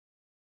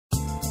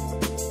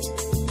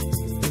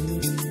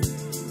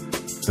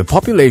The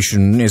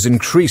population is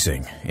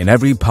increasing in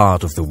every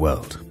part of the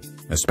world,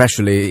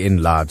 especially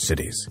in large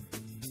cities.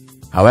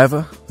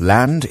 However,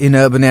 land in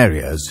urban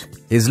areas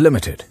is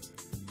limited.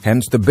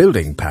 Hence, the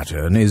building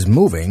pattern is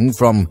moving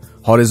from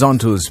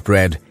horizontal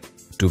spread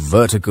to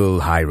vertical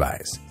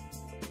high-rise.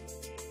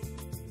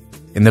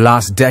 In the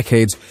last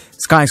decades,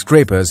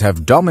 skyscrapers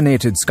have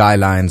dominated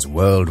skylines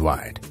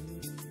worldwide.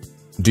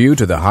 Due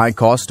to the high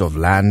cost of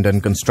land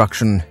and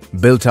construction,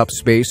 built-up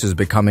space is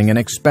becoming an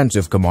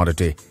expensive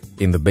commodity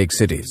in the big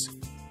cities.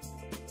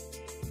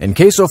 In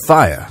case of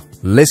fire,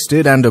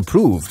 listed and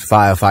approved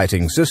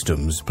firefighting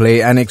systems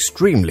play an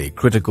extremely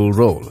critical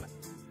role.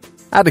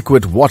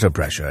 Adequate water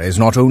pressure is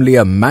not only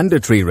a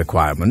mandatory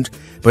requirement,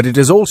 but it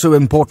is also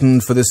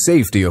important for the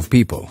safety of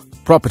people,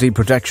 property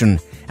protection,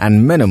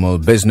 and minimal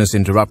business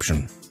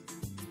interruption.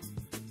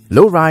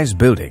 Low-rise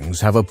buildings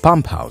have a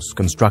pump house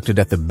constructed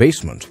at the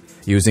basement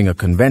using a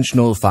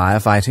conventional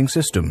firefighting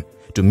system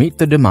to meet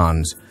the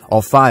demands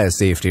of fire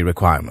safety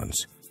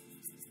requirements.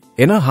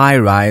 In a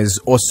high-rise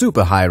or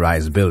super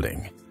high-rise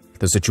building,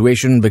 the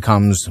situation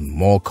becomes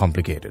more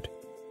complicated.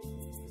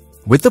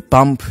 With the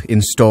pump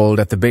installed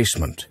at the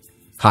basement,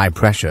 high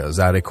pressures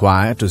are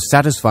required to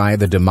satisfy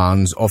the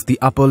demands of the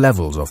upper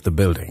levels of the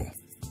building.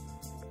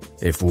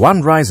 If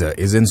one riser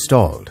is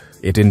installed,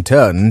 it in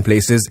turn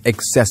places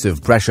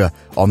excessive pressure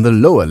on the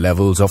lower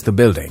levels of the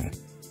building.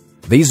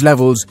 These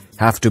levels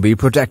have to be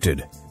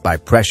protected by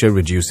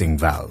pressure-reducing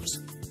valves.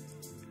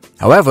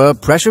 However,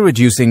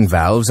 pressure-reducing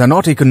valves are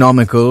not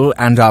economical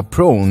and are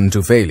prone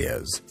to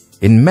failures.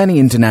 In many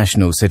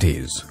international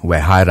cities,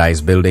 where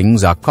high-rise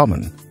buildings are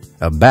common,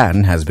 a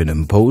ban has been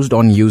imposed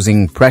on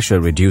using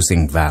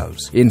pressure-reducing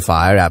valves in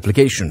fire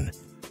application.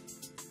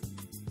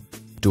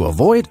 To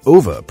avoid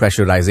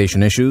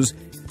over-pressurization issues,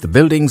 the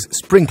building's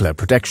sprinkler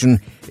protection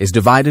is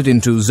divided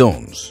into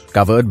zones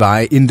covered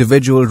by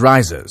individual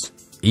risers,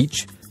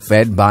 each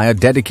fed by a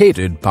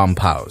dedicated pump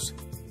house.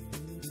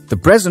 The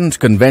present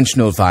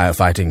conventional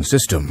firefighting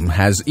system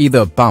has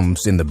either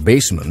pumps in the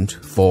basement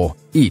for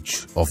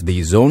each of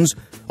these zones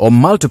or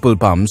multiple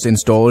pumps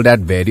installed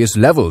at various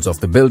levels of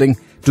the building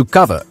to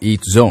cover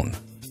each zone.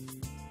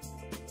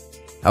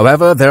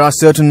 However, there are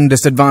certain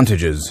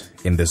disadvantages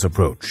in this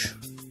approach.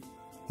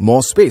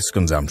 More space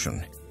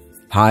consumption,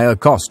 higher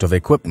cost of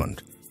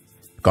equipment,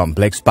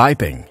 complex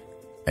piping,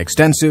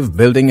 extensive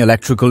building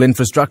electrical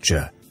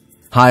infrastructure,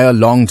 higher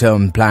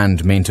long-term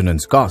planned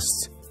maintenance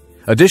costs,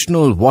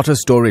 additional water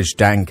storage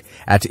tank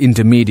at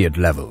intermediate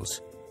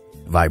levels,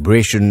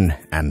 vibration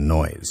and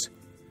noise,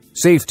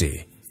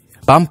 safety,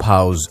 pump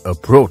house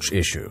approach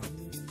issue.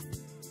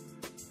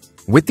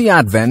 With the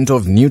advent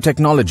of new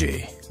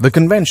technology, the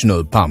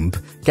conventional pump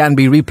can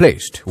be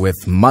replaced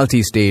with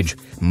multi-stage,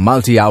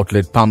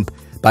 multi-outlet pump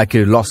by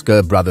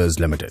Kirloskar Brothers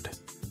Limited.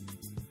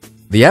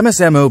 The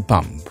MSMO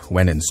pump,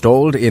 when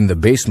installed in the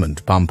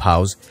basement pump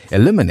house,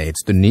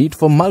 eliminates the need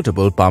for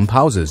multiple pump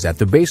houses at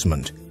the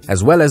basement,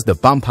 as well as the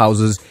pump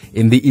houses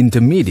in the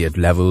intermediate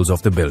levels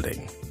of the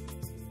building.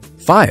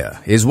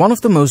 Fire is one of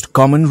the most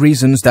common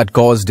reasons that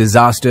cause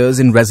disasters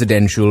in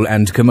residential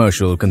and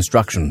commercial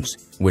constructions,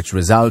 which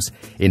results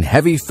in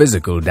heavy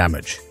physical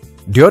damage.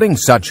 During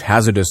such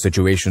hazardous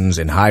situations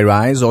in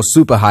high-rise or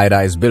super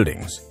high-rise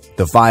buildings,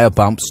 the fire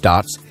pump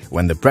starts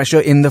when the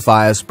pressure in the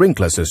fire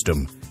sprinkler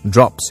system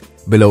drops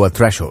below a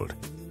threshold.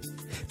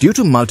 Due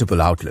to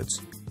multiple outlets,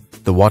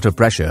 the water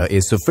pressure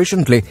is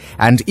sufficiently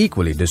and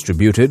equally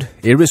distributed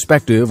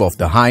irrespective of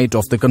the height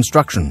of the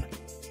construction.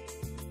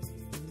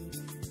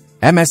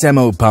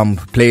 MSMO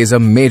pump plays a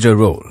major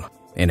role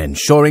in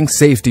ensuring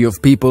safety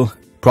of people,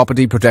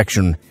 property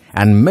protection,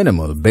 and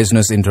minimal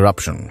business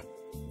interruption.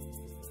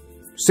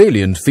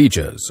 Salient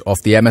features of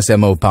the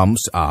MSMO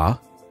pumps are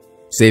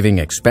saving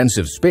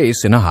expensive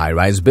space in a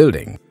high-rise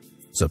building,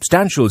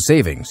 substantial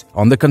savings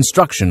on the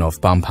construction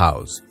of pump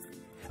house.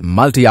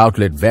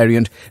 Multi-outlet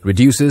variant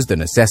reduces the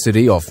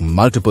necessity of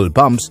multiple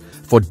pumps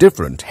for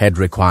different head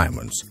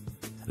requirements.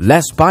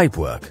 Less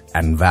pipework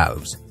and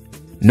valves.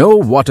 No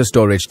water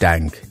storage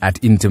tank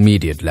at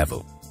intermediate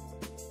level.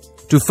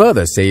 To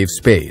further save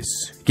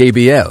space,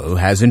 KBL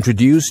has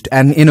introduced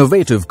an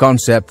innovative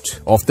concept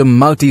of the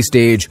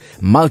multi-stage,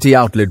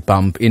 multi-outlet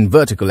pump in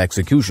vertical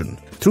execution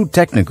through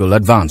technical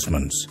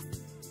advancements.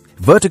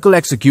 Vertical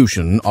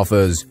execution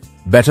offers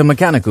better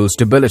mechanical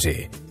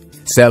stability,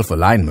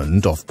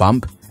 self-alignment of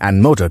pump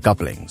and motor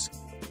couplings.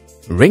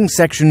 Ring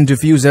section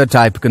diffuser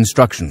type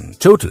construction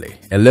totally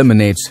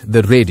eliminates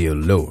the radial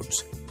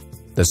loads.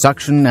 The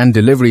suction and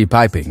delivery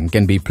piping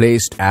can be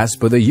placed as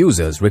per the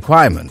user's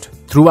requirement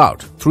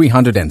throughout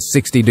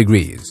 360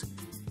 degrees.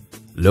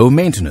 Low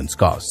maintenance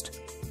cost.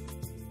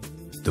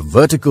 The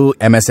vertical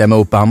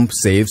MSMO pump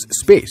saves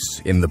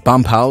space in the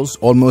pump house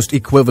almost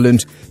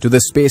equivalent to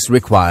the space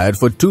required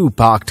for 2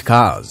 parked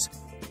cars.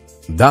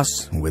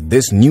 Thus, with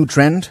this new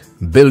trend,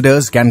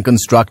 builders can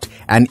construct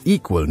an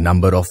equal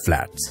number of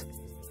flats.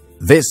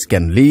 This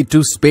can lead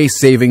to space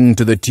saving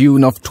to the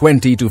tune of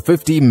 20 to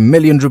 50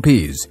 million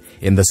rupees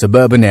in the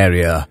suburban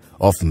area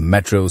of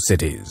metro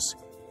cities.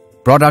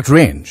 Product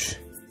range.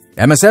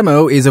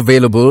 MSMO is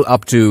available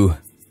up to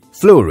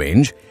Flow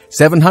range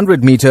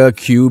 700 meter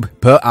cube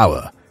per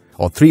hour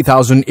or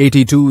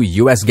 3082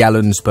 US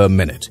gallons per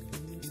minute.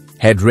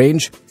 Head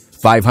range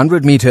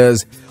 500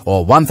 meters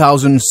or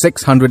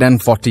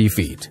 1640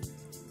 feet.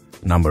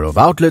 Number of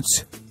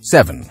outlets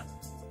 7.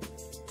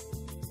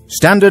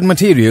 Standard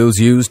materials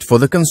used for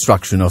the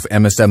construction of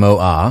MSMO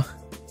are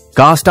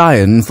cast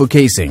iron for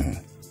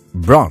casing,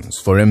 bronze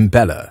for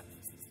impeller,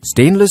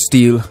 stainless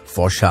steel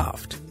for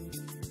shaft.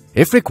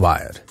 If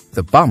required,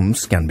 the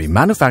pumps can be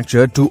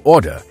manufactured to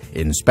order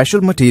in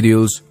special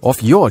materials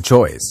of your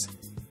choice.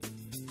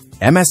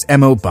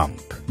 MSMO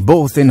pump,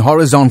 both in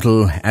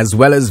horizontal as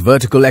well as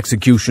vertical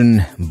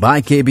execution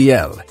by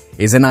KBL,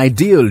 is an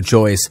ideal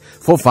choice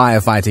for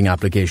firefighting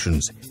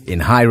applications in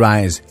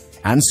high-rise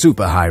and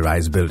super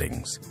high-rise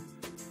buildings.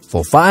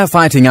 For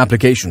firefighting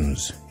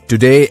applications,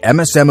 today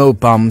MSMO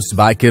pumps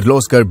by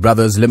Kirloskar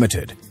Brothers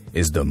Limited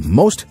is the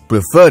most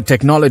preferred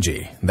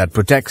technology that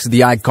protects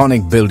the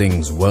iconic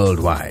buildings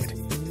worldwide.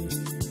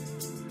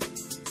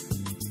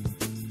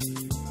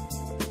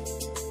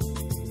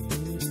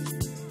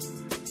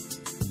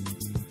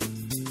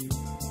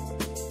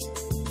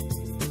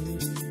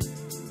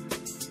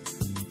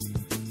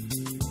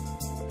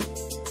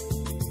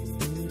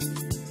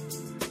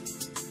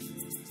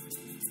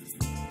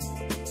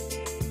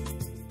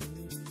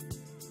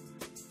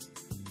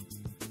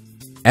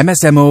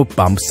 MSMO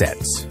pump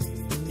sets.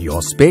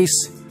 Your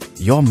space,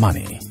 your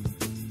money.